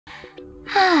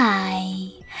Hi!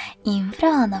 In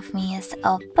front of me is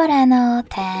OPPO Reno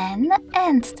 10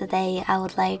 and today I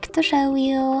would like to show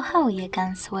you how you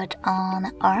can switch on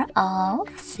or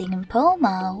off simple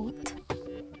mode.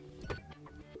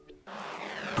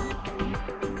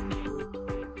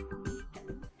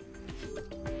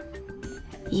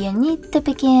 You need to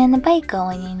begin by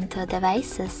going into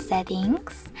Devices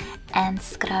Settings and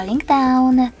scrolling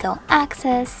down to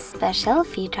access Special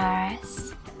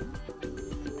Features.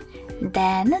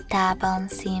 Then tap on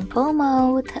Simple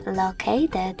Mode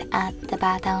located at the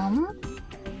bottom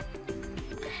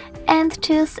and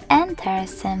choose Enter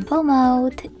Simple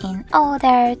Mode in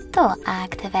order to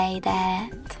activate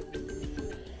it.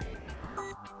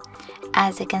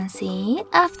 As you can see,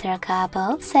 after a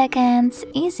couple of seconds,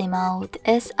 Easy Mode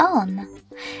is on.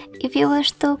 If you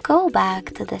wish to go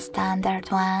back to the standard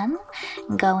one,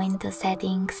 go into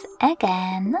Settings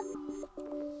again.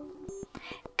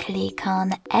 Click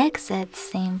on Exit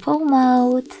Simple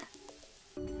Mode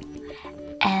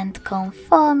and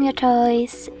confirm your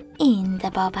choice in the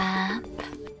pop-up.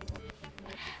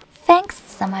 Thanks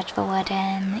so much for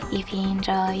watching. If you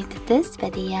enjoyed this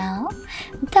video,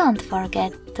 don't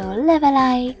forget to leave a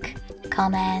like,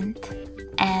 comment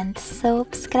and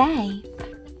subscribe.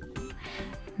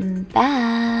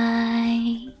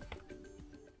 Bye!